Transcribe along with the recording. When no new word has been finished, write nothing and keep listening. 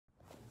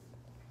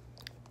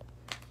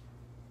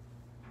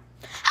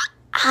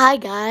Hi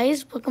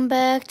guys, welcome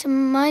back to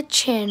my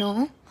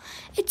channel.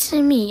 It's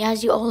me,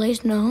 as you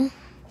always know.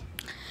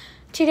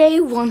 Today,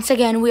 once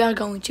again, we are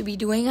going to be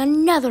doing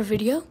another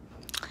video.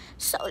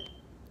 So,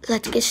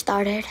 let's get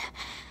started.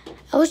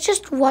 I was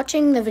just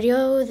watching the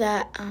video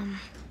that,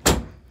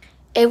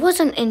 it was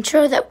an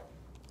intro that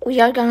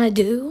we are gonna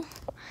do.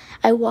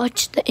 I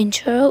watched the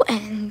intro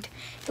and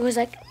it was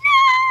like,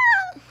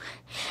 no!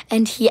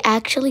 And he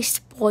actually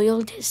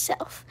spoiled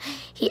himself.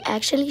 He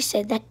actually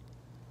said that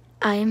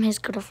I am his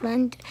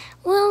girlfriend.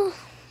 Well,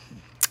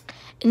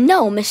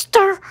 no,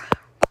 mister.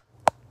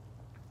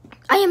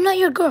 I am not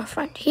your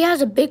girlfriend. He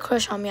has a big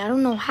crush on me. I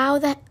don't know how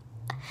the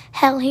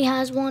hell he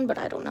has one, but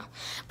I don't know.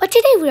 But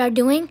today we are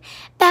doing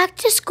back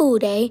to school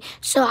day.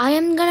 So I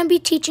am going to be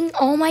teaching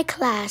all my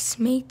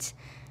classmates,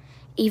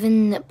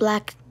 even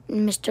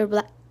Mr.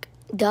 Black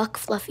Duck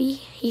Fluffy.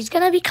 He's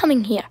going to be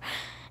coming here.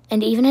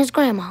 And even his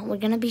grandma. We're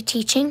going to be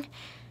teaching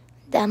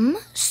them.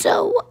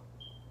 So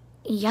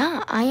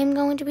yeah, I am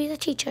going to be the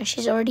teacher.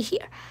 She's already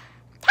here.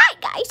 Hi,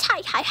 guys.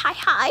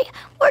 Hi.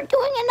 We're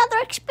doing another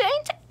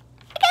experience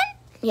again.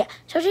 Yeah,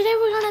 so today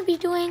we're going to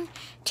be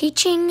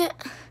teaching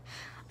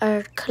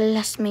our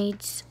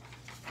classmates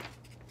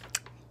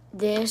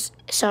this.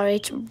 Sorry,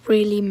 it's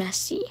really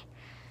messy.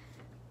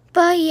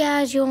 But yeah,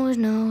 as you always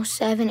know,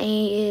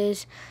 7A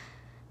is,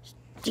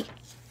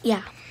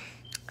 yeah.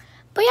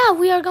 But yeah,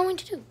 we are going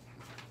to do.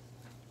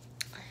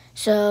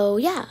 So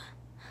yeah.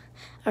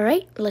 All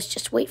right, let's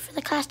just wait for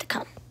the class to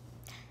come.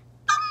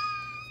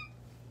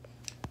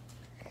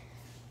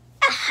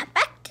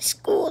 Back to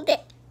school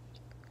day.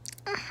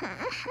 I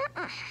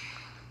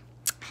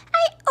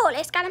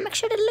always gotta make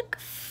sure to look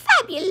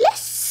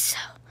fabulous.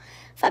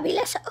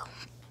 Fabuloso.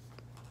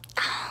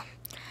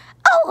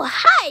 Oh,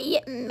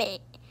 hi,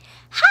 mate.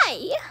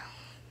 Hi.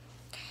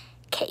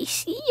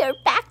 Casey, you're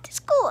back to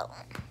school.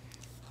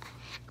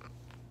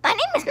 My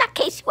name is not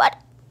Casey. Why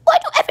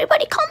do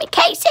everybody call me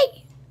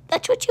Casey?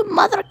 That's what your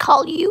mother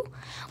called you.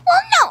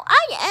 Well, no,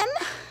 I am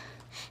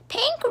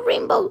Pink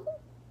Rainbow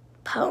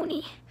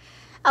Pony.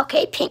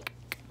 Okay, Pink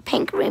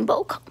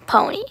Rainbow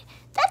Pony.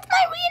 That's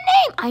my real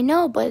name. I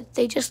know, but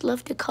they just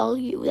love to call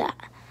you that.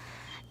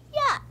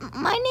 Yeah,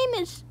 my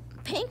name is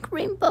Pink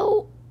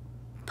Rainbow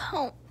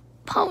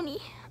Pony.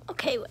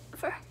 Okay,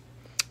 whatever.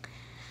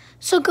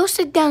 So go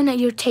sit down at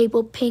your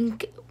table,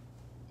 Pink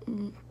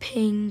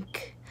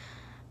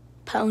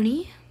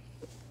Pony.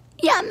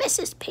 Yeah,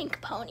 Mrs. Pink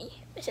Pony.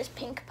 Mrs.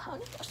 Pink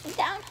Pony, go sit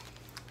down.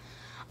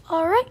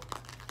 All right.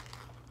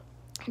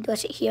 Do I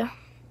sit here?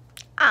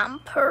 I'm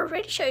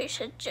pretty sure you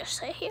should just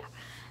sit here.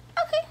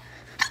 Okay.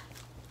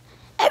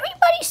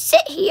 Everybody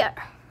sit here.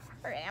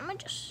 All right, I'm gonna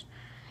just...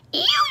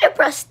 Ew, your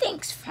breath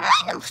stinks. Fine,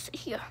 I'm gonna sit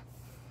here.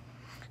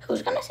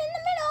 Who's gonna sit in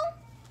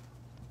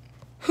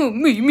the middle?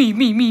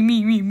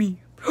 Me.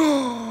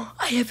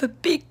 I have a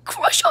big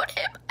crush on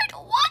him. I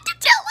don't want to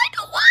tell.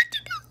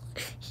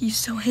 He's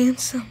so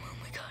handsome. Oh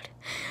my God.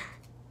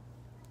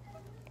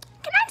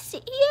 Can I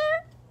sit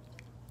here?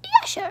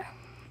 Yeah, sure.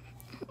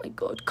 Oh my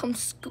God, come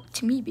scoot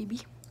to me,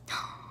 baby.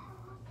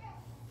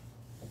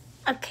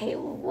 Okay,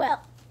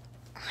 well,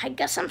 I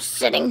guess I'm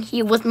sitting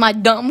here with my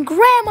dumb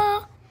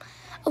grandma.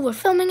 Oh, we're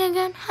filming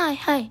again?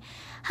 Hi,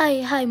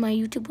 my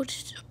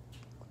YouTubers.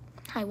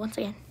 Hi, once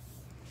again.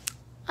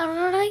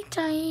 Alright,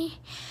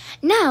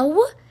 now,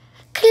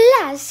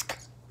 class,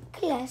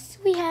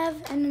 we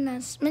have an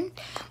announcement.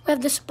 We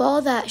have this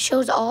ball that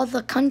shows all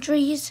the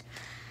countries.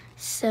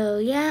 So,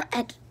 yeah,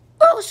 and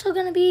we're also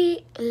going to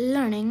be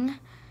learning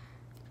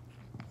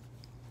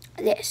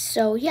this.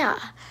 So,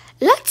 yeah,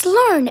 let's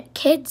learn,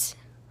 kids.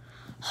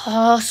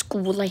 Oh,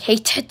 school, I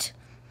hate it.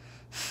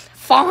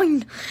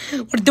 Fine,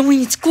 we're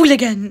doing school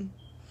again.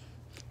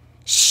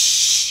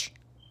 Shh,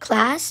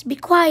 class, be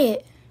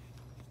quiet.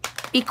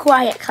 Be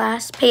quiet,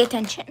 class, pay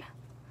attention.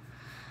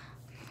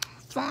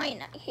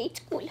 Fine, I hate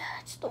school.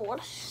 It's the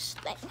worst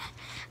thing.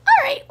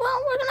 All right,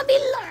 well, we're going to be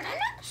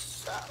learning.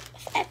 So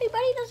if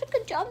everybody does a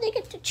good job, they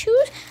get to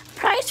choose a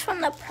prize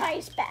from the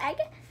prize bag.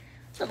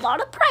 It's a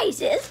lot of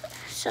prizes.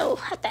 So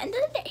at the end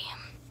of the day.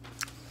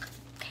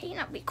 Okay,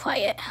 now be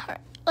quiet. All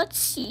right, let's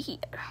see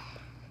here.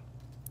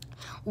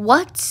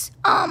 What's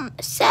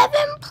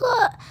 7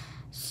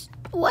 plus,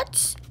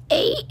 what's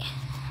 8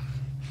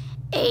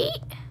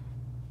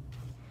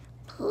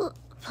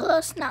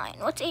 plus 9?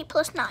 What's 8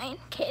 plus 9,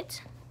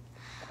 kids?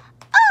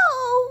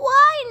 Oh,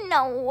 I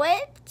know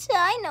it.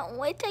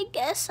 I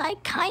guess I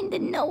kind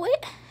of know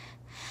it.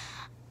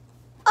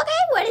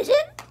 Okay, what is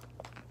it?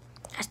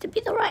 Has to be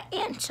the right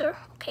answer.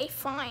 Okay,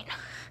 fine.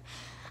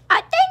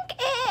 I think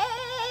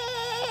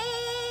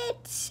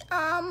it's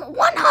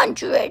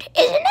 100,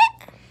 isn't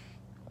it?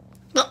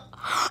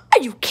 Are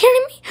you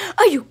kidding me?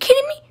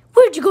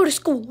 Where'd you go to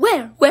school?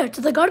 Where?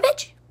 To the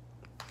garbage?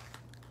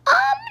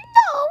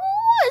 No.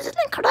 Isn't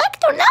it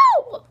correct or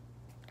no?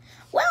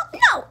 Well,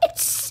 no,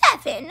 it's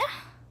 7.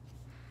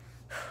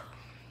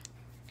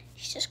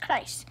 Jesus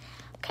Christ.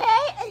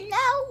 Okay, and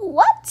now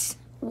what's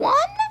 1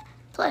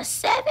 plus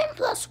 7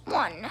 plus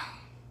 1?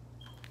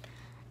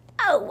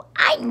 Oh,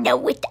 I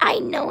know it.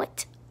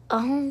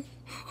 Oh,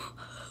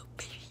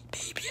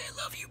 baby, I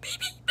love you.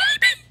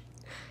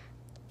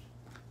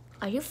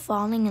 Are you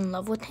falling in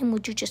love with him?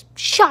 Would you just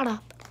shut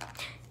up?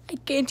 I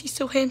can't, he's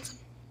so handsome.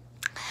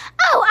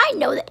 Oh, I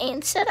know the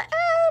answer.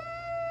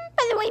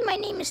 By the way, my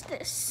name is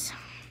this.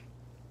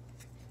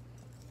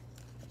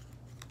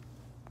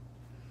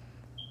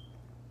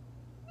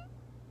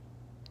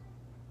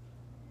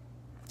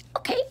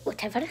 Okay,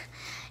 whatever.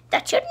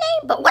 That's your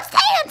name, but what's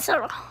the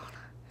answer?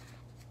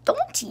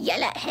 Don't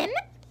yell at him.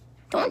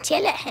 Don't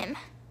yell at him.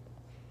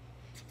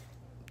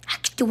 I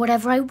can do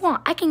whatever I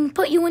want. I can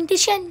put you in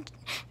detention.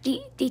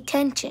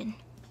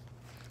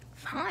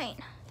 Fine.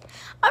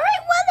 All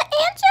right, well, the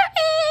answer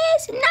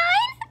is 9,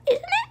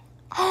 isn't it?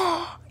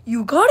 Oh,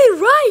 you got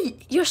it right.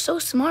 You're so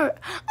smart.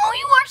 Oh,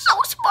 you are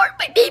so smart.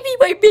 My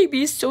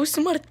baby is so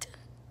smart.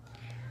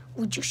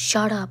 Would you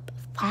shut up?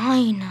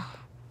 Fine.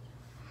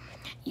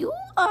 You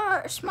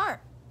are smart.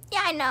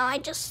 Yeah, I know. I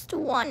just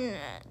won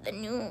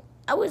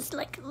I was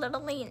like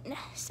literally in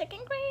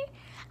 2nd grade.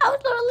 I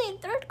was literally in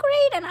 3rd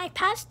grade and I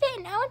passed it.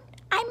 And now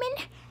I'm in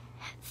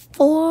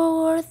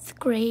 4th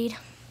grade.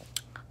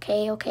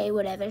 Okay,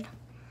 whatever. And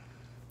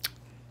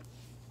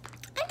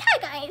hi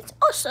guys.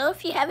 Also,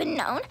 if you haven't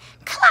known,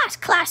 class,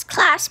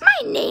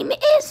 my name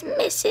is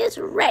Mrs.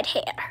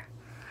 Redhair.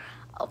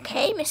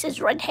 Okay, Mrs.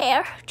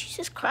 Redhair.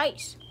 Jesus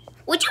Christ.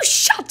 Would you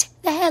shut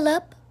the hell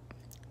up?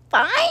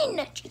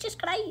 Fine. Jesus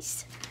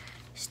Christ.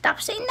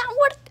 Stop saying that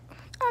word.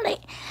 All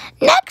right.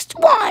 Next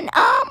one.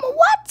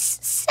 What's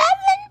 7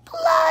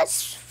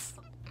 plus...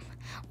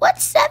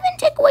 What's 7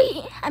 take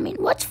away...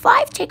 what's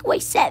 5 take away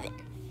 7?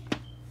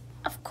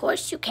 Of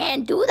course you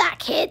can't do that,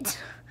 kids.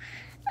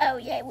 Oh,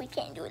 yeah, we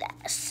can't do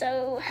that.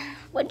 So,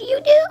 what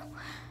do?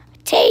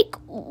 Take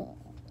 1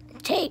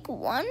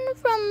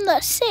 from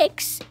the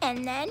 6,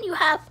 and then you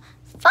have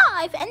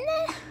 5, and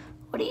then...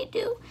 What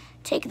do?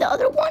 Take the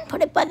other one,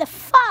 put it by the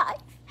 5.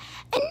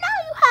 And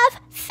now you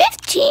have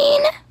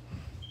 15.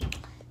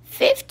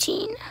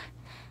 15,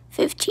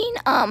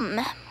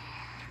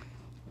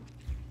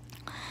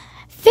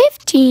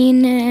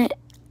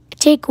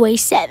 take away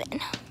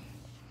 7.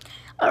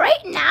 All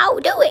right, now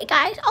do it,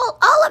 guys.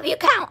 All of you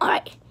count.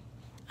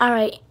 All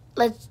right,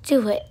 let's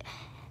do it.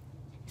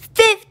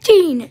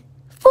 15,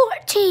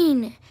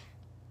 14,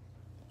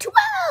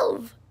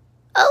 12.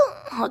 Oh,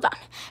 hold on.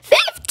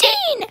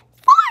 15,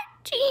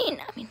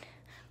 14,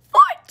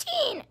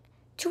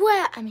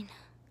 12,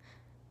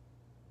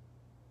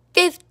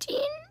 15,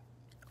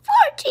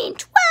 14,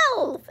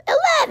 12,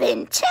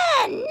 11,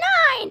 10, 9,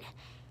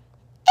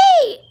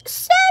 8,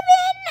 7,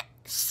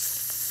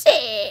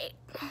 6.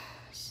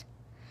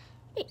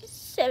 8,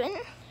 7.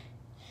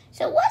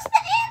 So what's the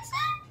answer?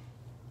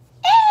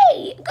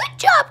 A. Good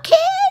job,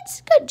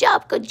 kids. Good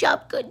job. Good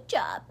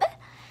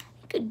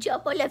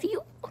job, all of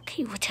you.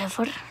 Okay,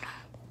 whatever.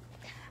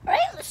 All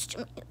right, let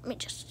me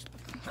just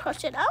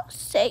cross it out.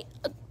 Say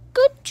a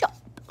good job.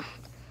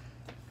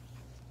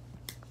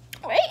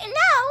 All right, and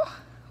now,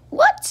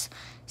 what's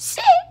 5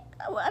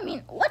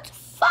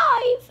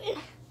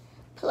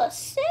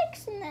 plus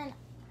 6, and then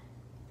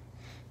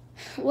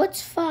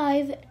what's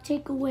 5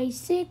 take away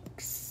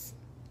 6?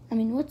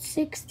 What's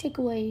 6 take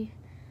away?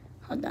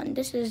 Hold on,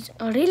 this is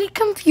a really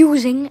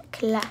confusing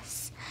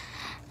class.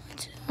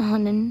 It's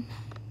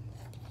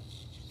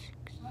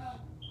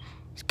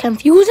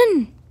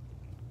confusing.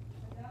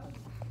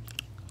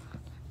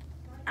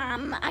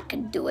 I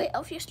could do it,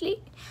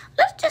 obviously.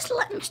 Let's just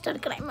let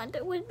Mr. Grandmother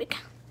do it.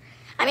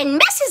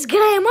 Mrs.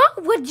 Grandma,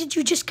 what did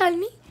you just call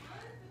me?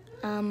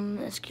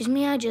 Excuse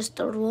me, I just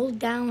rolled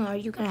down. Are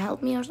you gonna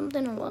help me or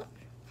something, or what?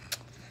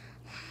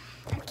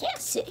 I can't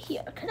sit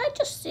here. Can I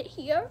just sit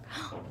here?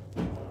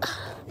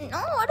 No,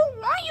 I don't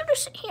want you to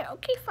sit here.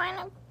 Okay, fine.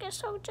 I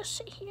guess I'll just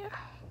sit here.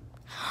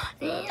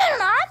 No.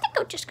 I think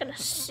I'm just gonna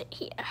sit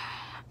here.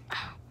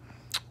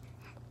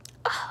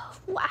 Oh,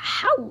 wow,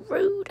 how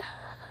rude.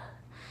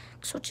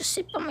 So I'll just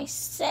sit by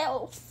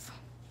myself.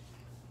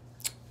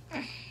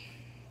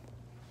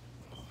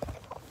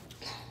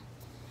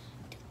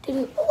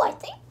 Oh, I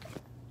think.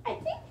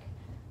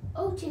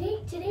 Oh,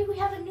 today we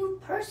have a new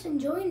person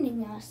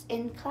joining us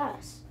in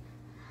class.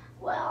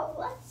 Well,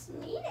 let's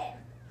meet him.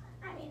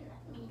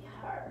 Meet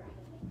her.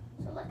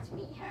 So let's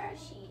meet her.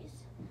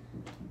 She's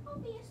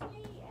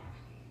obviously.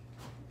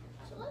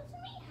 So let's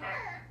meet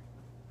her.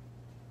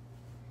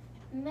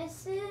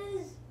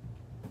 Mrs.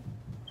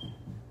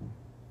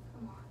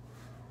 Come on.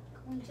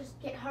 Can we just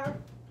get her?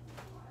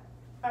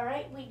 All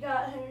right, we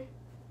got her.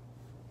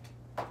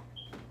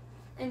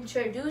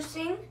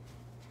 Introducing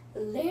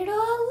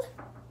Little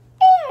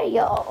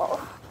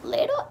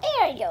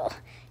Ariel.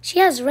 She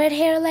has red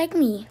hair like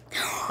me.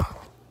 Oh,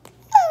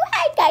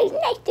 hi guys,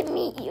 nice to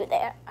meet you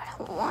there. I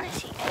don't want to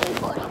see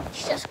anybody.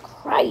 Jesus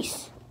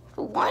Christ. I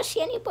don't want to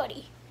see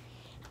anybody.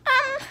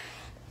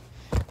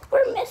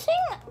 We're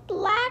missing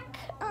Black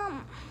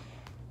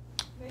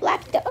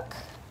Duck.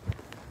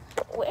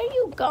 Where are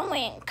you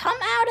going? Come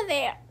out of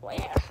there.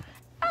 Where?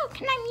 Oh,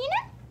 can I meet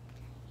him?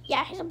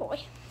 Yeah, he's a boy.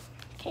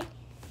 Okay.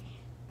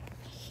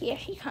 Here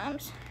he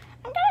comes.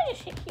 I'm gonna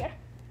just sit here.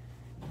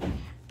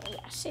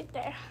 Yeah, sit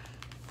there.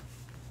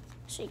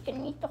 So you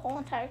can meet the whole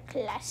entire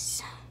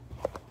class.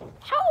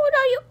 How old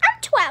are you?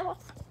 I'm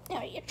 12.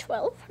 Or you're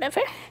 12,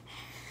 whatever.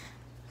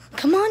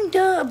 Come on,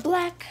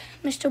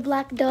 Mr.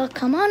 Black Duck,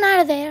 come on out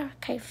of there.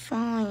 Okay,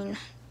 fine.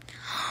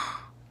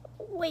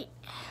 Wait,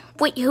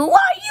 who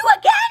are you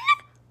again?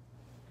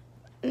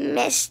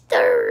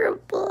 Mr.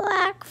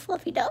 Black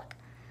Fluffy Duck.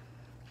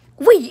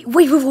 Wait,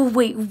 what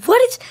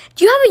is,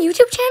 do you have a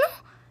YouTube channel?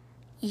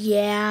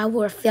 Yeah,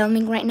 we're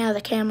filming right now,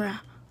 the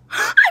camera.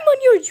 I'm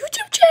on your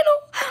YouTube channel.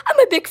 I'm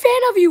a big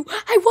fan of you.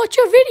 I watch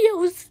your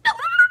videos. No.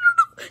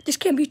 This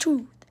can't be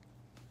true.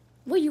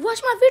 Wait, you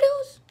watch my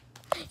videos?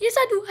 Yes,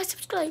 I do. I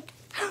subscribed.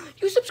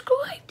 You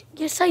subscribed?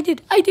 Yes, I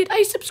did. I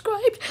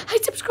subscribed.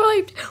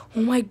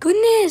 Oh my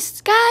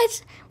goodness,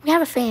 guys. We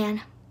have a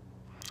fan.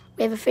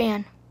 I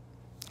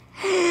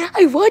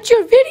watch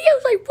your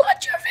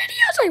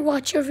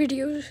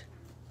videos.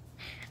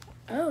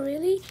 Oh,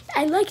 really?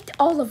 I liked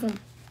all of them.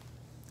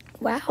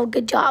 Wow,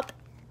 good job.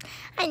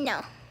 I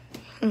know.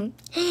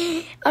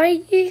 All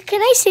right,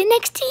 can I sit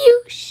next to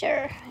you?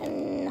 Sure.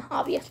 And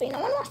obviously, no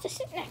one wants to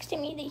sit next to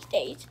me these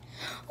days.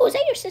 Oh, is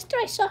that your sister?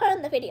 I saw her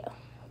in the video.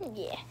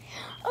 Yeah.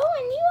 Oh,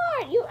 and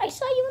I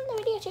saw you in the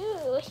video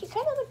too. You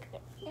kind of look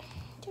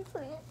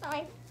different.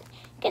 I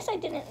guess I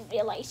didn't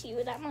realize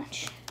you that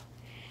much.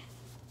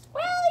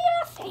 Well,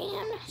 you're a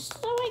fan,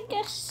 so I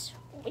guess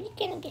we're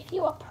gonna give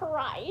you a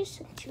prize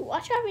since you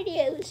watch our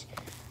videos.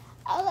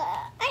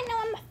 I know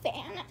I'm a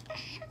fan.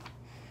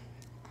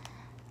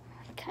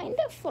 Kind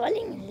of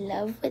falling in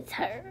love with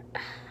her.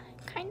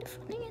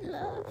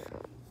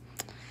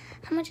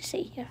 How much I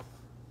say here? I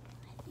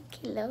think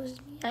he loves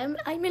me.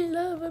 I'm in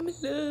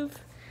love.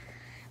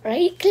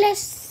 Right,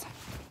 class?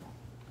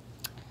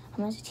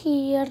 How much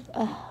here?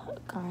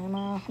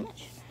 How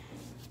much?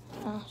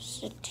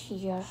 Sit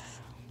here.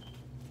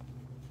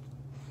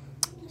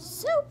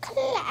 So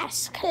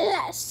class.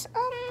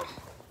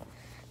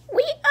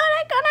 We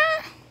are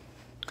gonna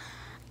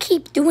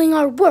keep doing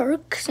our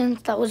work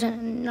since that was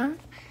kind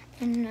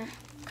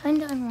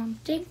of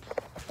unwanted.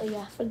 Oh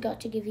yeah, I forgot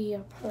to give you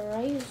your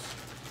prize.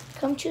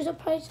 Come choose a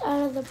prize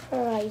out of the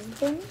prize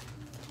bin.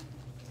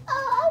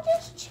 I'll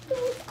just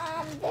choose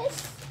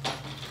this.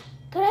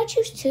 Could I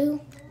choose 2?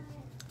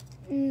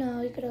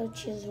 No, you could only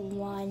choose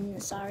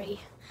 1. Sorry.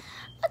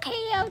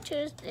 Okay, I'll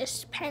choose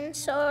this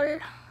pencil.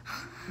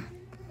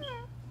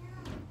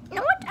 You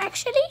know what?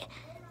 Actually,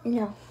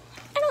 no.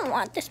 I don't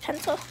want this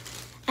pencil.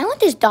 I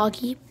want this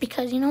doggy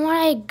because you know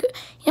why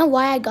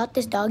I got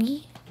this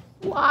doggy?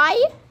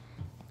 Why?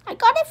 I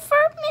got it for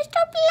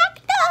Mr. Black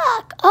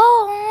Duck.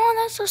 Oh,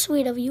 that's so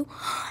sweet of you.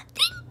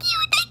 Thank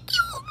you.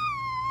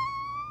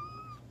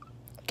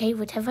 Okay,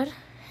 whatever.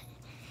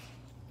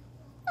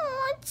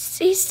 Oh,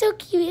 he's so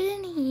cute,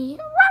 isn't he?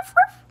 Ruff,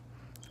 ruff.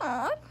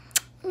 Oh,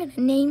 I'm gonna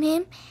name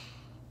him.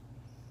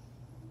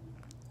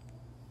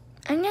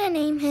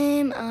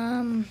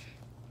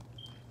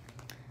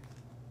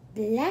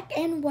 Black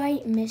and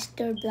White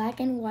Mr. Black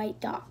and White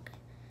Dog.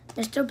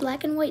 Mr.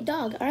 Black and White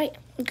Dog. All right,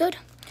 good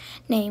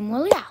name.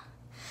 Well, yeah.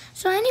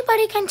 So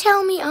anybody can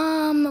tell me,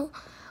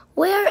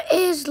 where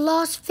is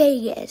Las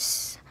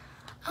Vegas?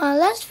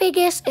 Las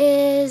Vegas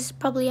is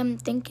probably, I'm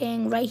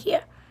thinking, right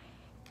here.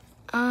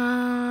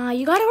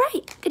 You got it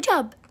right. Good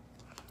job.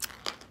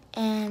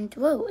 And,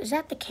 whoa, is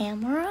that the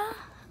camera?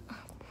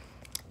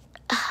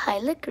 I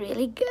look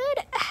really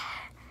good.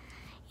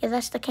 Yeah,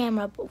 that's the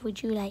camera, but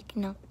would you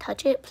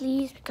touch it,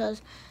 please?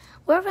 Because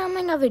we're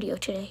filming a video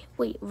today.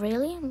 Wait,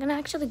 really? I'm gonna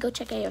actually go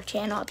check out your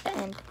channel at the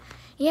end.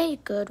 Yeah, you're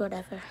good,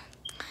 whatever.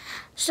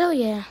 So,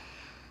 yeah.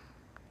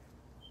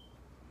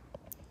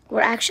 We're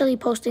actually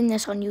posting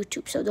this on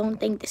YouTube, so don't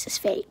think this is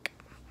fake.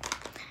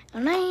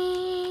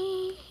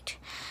 Alright.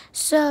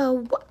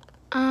 So,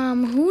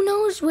 who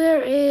knows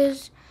where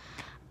is,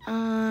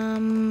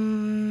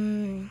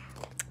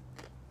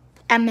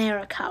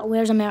 America?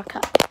 Where's America?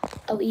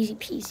 Oh, easy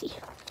peasy.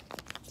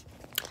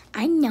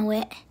 I know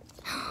it.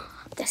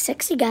 The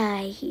sexy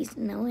guy, he's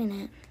knowing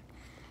it.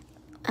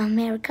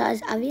 America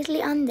is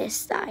obviously on this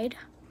side.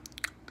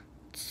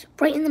 It's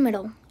right in the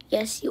middle.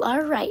 Yes, you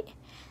are right.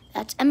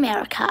 That's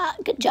America.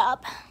 Good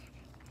job.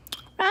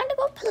 Round of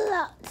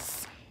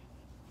applause.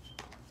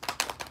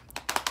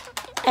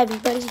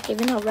 Everybody's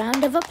giving a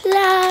round of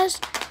applause.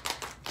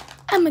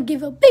 I'm gonna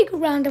give a big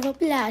round of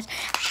applause.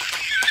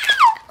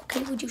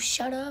 Okay, would you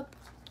shut up?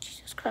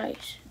 Jesus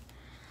Christ.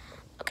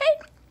 Okay.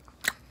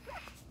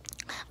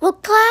 Well,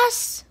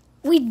 class,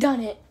 we've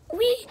done it.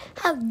 We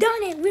have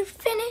done it. We're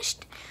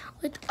finished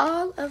with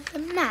all of the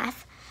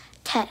math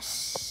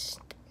tests.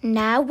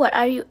 Now, what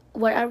are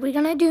we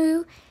gonna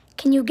do?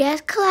 Can you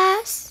guess,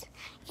 class?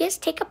 Yes,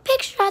 take a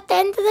picture at the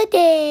end of the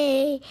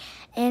day.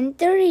 And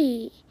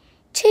 3,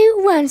 2,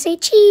 1, say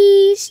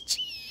cheese,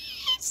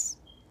 cheese.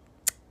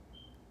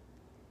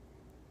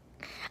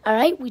 All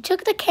right, we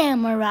took the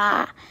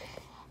camera.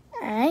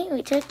 All right,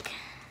 we took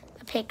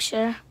a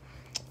picture.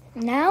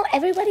 Now,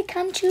 everybody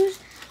come choose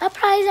a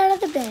prize out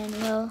of the bin.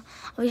 Well,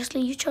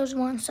 obviously you chose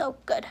one, so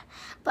good.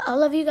 But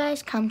all of you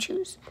guys come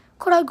choose.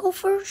 Could I go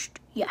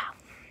first? Yeah.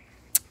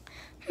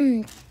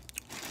 I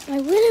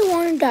really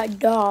wanted that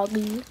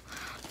doggy.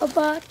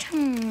 But,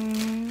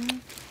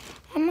 I'm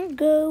gonna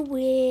gonna go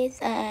with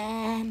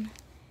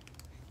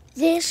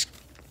this.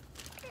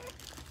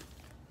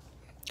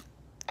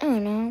 I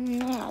don't know.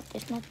 Not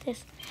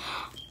this.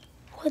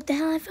 What the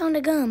hell? I found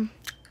a gum.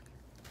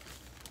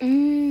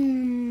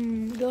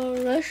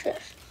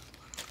 Delicious.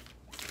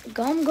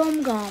 Gum.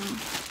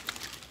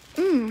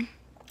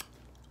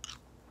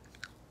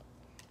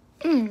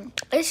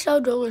 It's so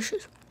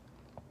delicious.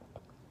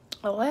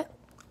 Oh, what?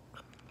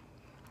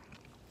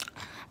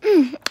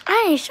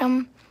 I need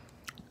some.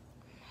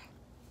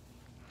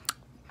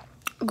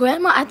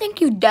 Grandma, I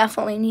think you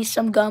definitely need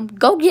some gum.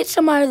 Go get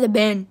some out of the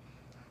bin.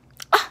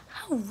 Ah,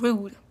 how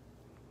rude.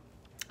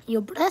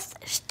 Your breath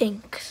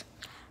stinks.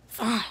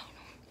 Fine.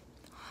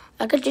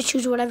 I could just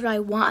choose whatever I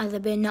want out of the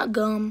bin, not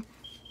gum.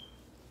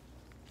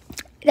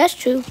 That's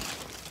true.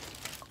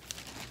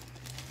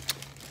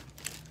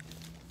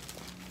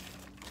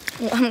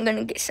 I'm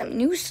gonna get some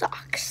new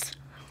socks.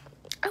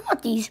 I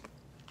want these.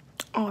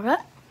 Alright.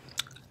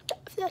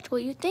 If that's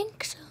what you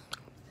think, so.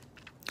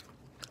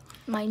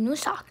 My new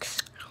socks.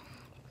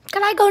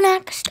 Can I go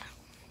next?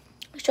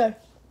 Sure.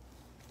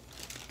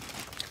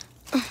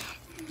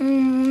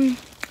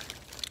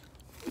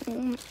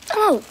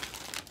 Oh,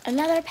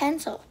 another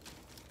pencil.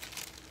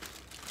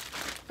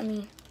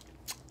 I'm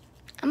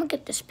gonna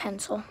get this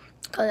pencil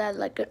because I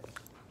like it.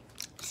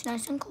 It's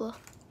nice and cool.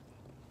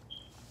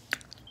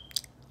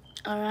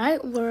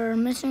 Alright, we're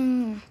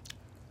missing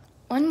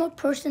one more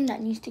person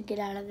that needs to get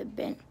out of the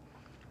bin.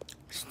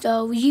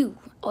 So you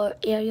or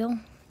Ariel.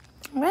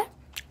 Alright?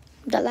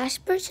 The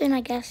last person,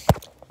 I guess.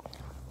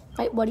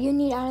 Right, what do you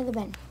need out of the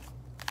bin?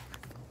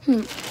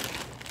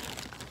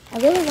 I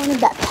really wanted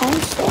that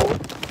pencil.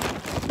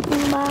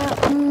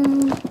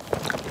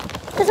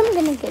 Because I'm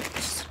gonna get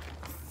this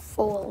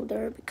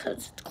folder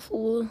because it's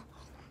cool.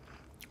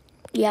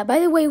 Yeah, by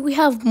the way, we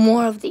have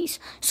more of these.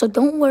 So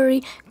don't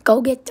worry,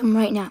 go get them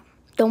right now.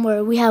 Don't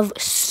worry, we have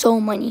so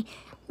many.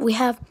 We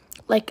have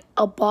like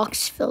a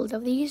box filled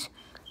of these.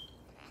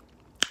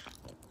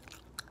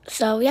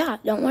 So yeah,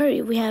 don't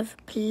worry, we have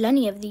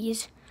plenty of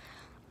these.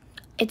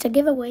 It's a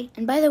giveaway.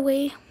 And by the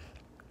way,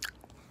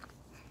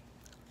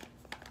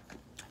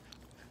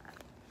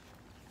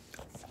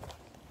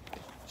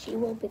 she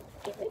will give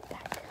it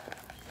back.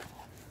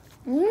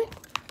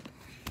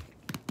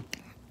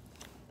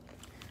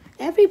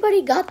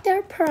 Everybody got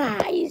their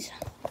prize.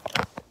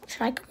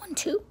 Should I get one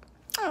too?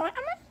 All right,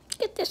 I'm gonna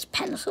get this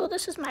pencil.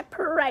 This is my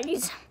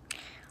prize.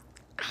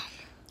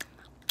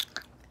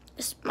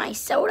 This is my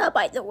soda,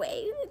 by the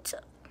way.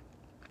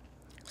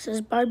 This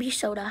is Barbie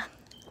soda.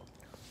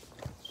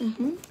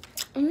 And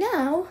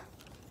now,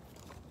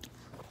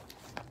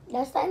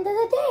 that's the end of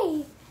the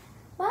day.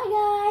 Bye,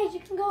 guys.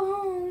 You can go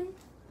home.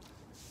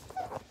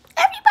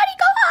 Everybody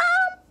go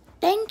home.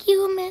 Thank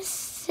you,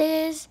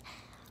 Mrs.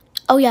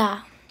 Oh,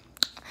 yeah.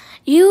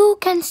 You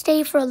can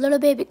stay for a little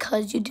bit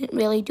because you didn't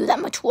really do that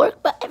much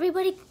work. But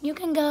everybody, you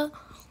can go.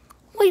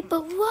 Wait,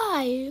 but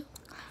why?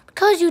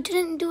 Because you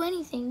didn't do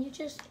anything. You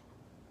just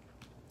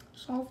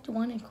solved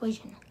one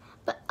equation.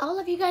 But all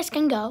of you guys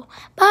can go.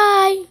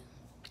 Bye.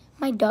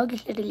 My dog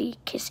is literally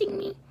kissing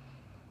me.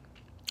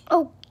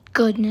 Oh,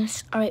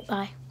 goodness. All right,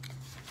 bye.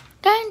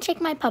 Go ahead and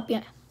shake my puppy.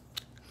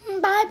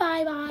 Bye,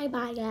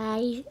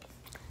 guys.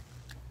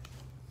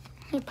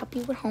 Hey,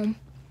 puppy, we're home.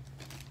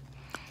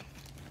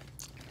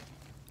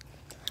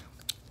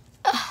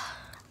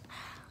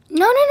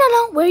 No.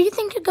 Where do you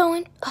think you're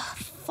going?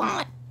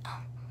 Fine.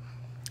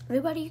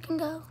 Everybody, you can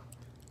go.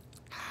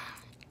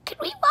 Can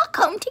we walk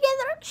home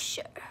together?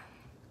 Sure.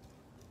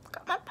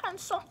 Got my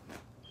pencil.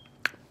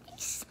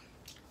 Peace.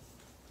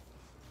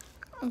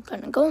 I'm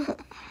gonna go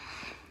home.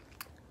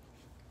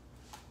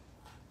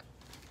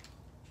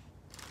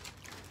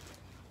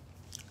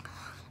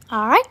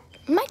 Alright,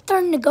 my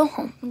turn to go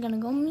home. I'm gonna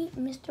go meet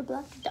Mr.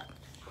 Black Duck.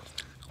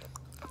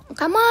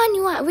 Come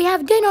on, we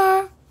have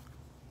dinner.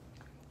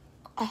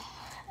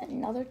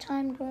 Another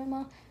time,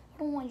 Grandma. I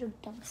don't want your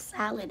dumb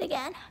salad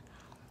again.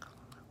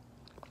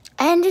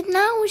 And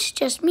now it's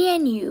just me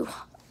and you.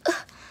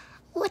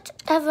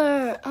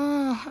 Whatever.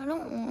 I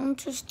don't want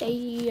to stay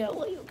here.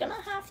 Well, you're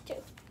gonna have to.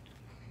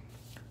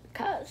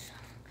 Because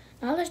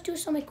now let's do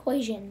some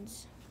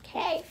equations.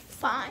 Okay,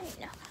 fine.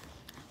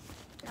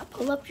 Now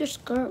pull up your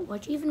skirt.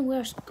 Why'd you even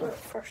wear a skirt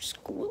for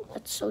school?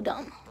 That's so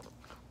dumb.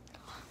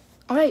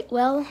 Alright,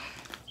 well,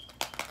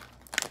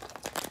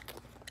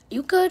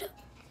 you could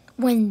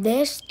win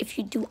this if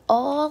you do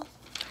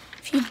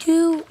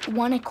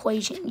one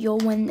equation, you'll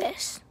win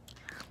this.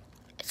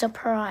 It's a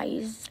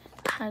prize.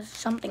 It has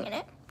something in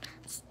it.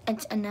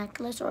 It's a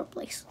necklace or a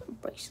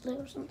bracelet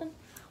or something.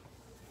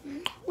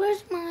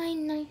 Where's my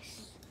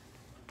nice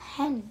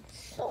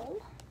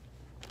pencil?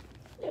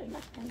 There's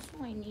my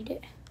pencil. I need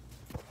it.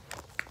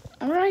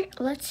 All right,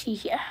 let's see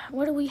here.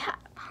 What do we have?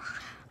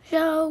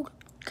 So,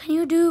 can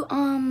you do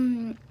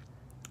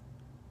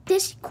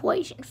this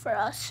equation for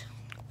us?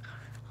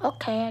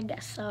 Okay, I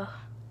guess so.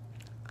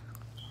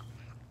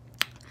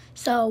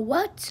 So,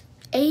 what's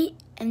 8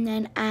 and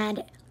then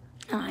add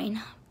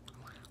 9?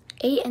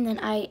 8 and then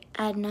I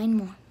add 9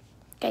 more.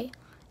 Okay,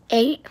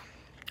 8,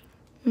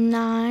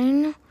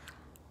 9,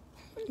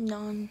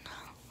 none.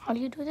 How do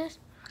you do this?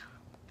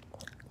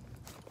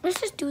 Let's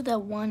just do the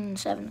 1 and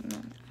 7 and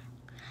then.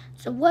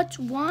 So what's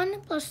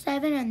 1 plus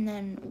 7 and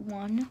then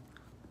 1?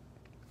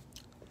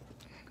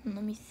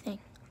 Let me think.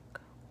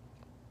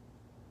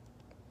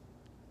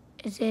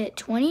 Is it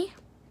 20?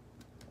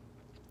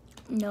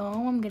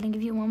 No, I'm gonna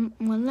give you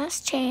one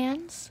last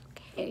chance.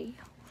 Okay.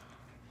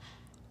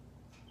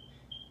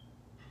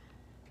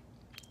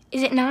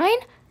 Is it 9?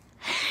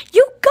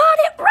 You got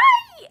it right!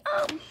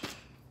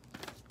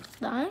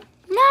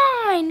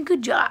 9.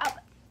 Good job.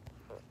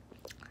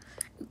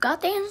 You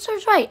got the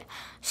answers right.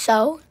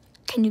 So,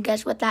 can you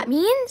guess what that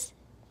means?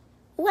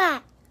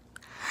 What?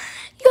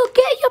 You'll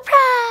get your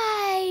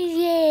prize!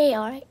 Yay!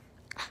 Alright.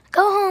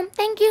 Go home.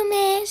 Thank you,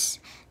 miss.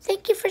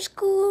 Thank you for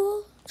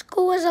school.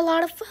 School was a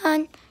lot of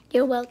fun.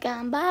 You're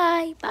welcome.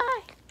 Bye.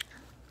 Bye.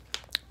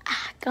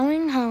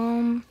 Going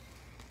home.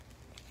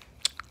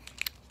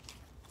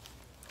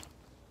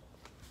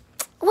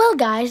 Well,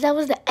 guys, that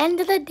was the end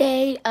of the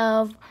day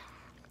of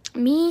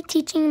me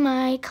teaching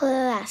my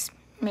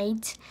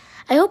classmates.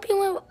 I hope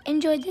you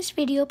enjoyed this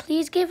video.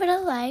 Please give it a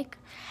like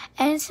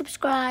and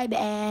subscribe,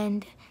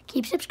 and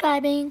keep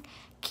subscribing,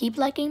 keep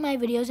liking my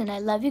videos, and I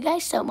love you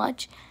guys so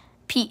much.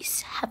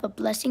 Peace. Have a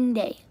blessing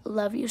day.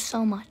 Love you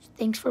so much.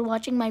 Thanks for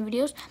watching my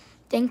videos.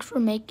 Thanks for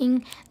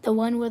making the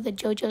one where the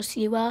JoJo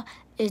Siwa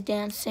is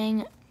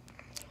dancing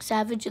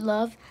Savage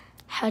Love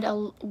had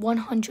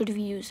 100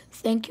 views.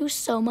 Thank you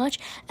so much,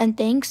 and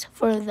thanks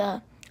for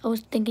the I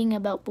was thinking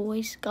about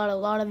boys, got a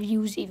lot of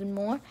views, even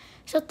more.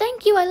 So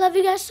thank you. I love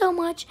you guys so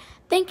much.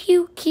 Thank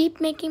you. Keep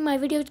making my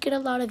videos get a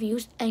lot of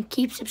views, and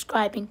keep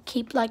subscribing.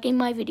 Keep liking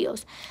my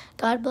videos.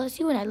 God bless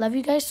you, and I love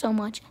you guys so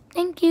much.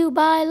 Thank you.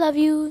 Bye. Love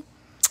you.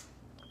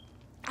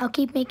 I'll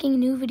keep making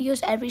new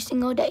videos every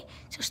single day.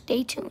 So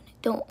stay tuned.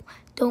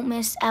 Don't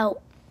miss out,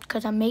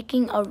 because I'm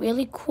making a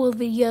really cool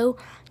video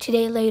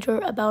today later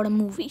about a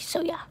movie.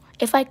 So yeah,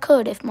 if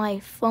my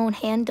phone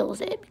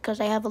handles it, because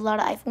I have a lot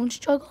of iPhone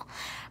struggle.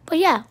 But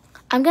yeah,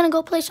 I'm gonna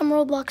go play some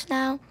Roblox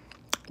now.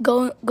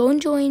 Go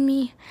and join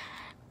me,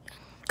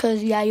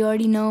 because yeah, you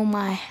already know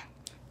my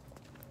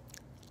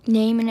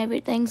name and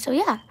everything. So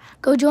yeah,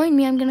 go join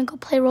me. I'm gonna go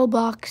play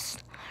Roblox.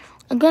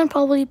 I'm gonna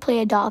probably play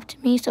Adopt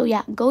Me. So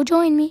yeah, go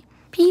join me.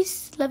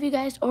 Peace. Love you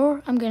guys.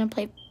 Or I'm gonna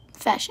play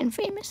Fashion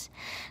Famous.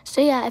 So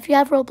yeah, if you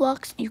have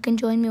Roblox, you can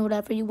join me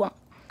whatever you want.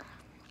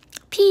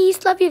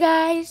 Peace. Love you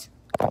guys.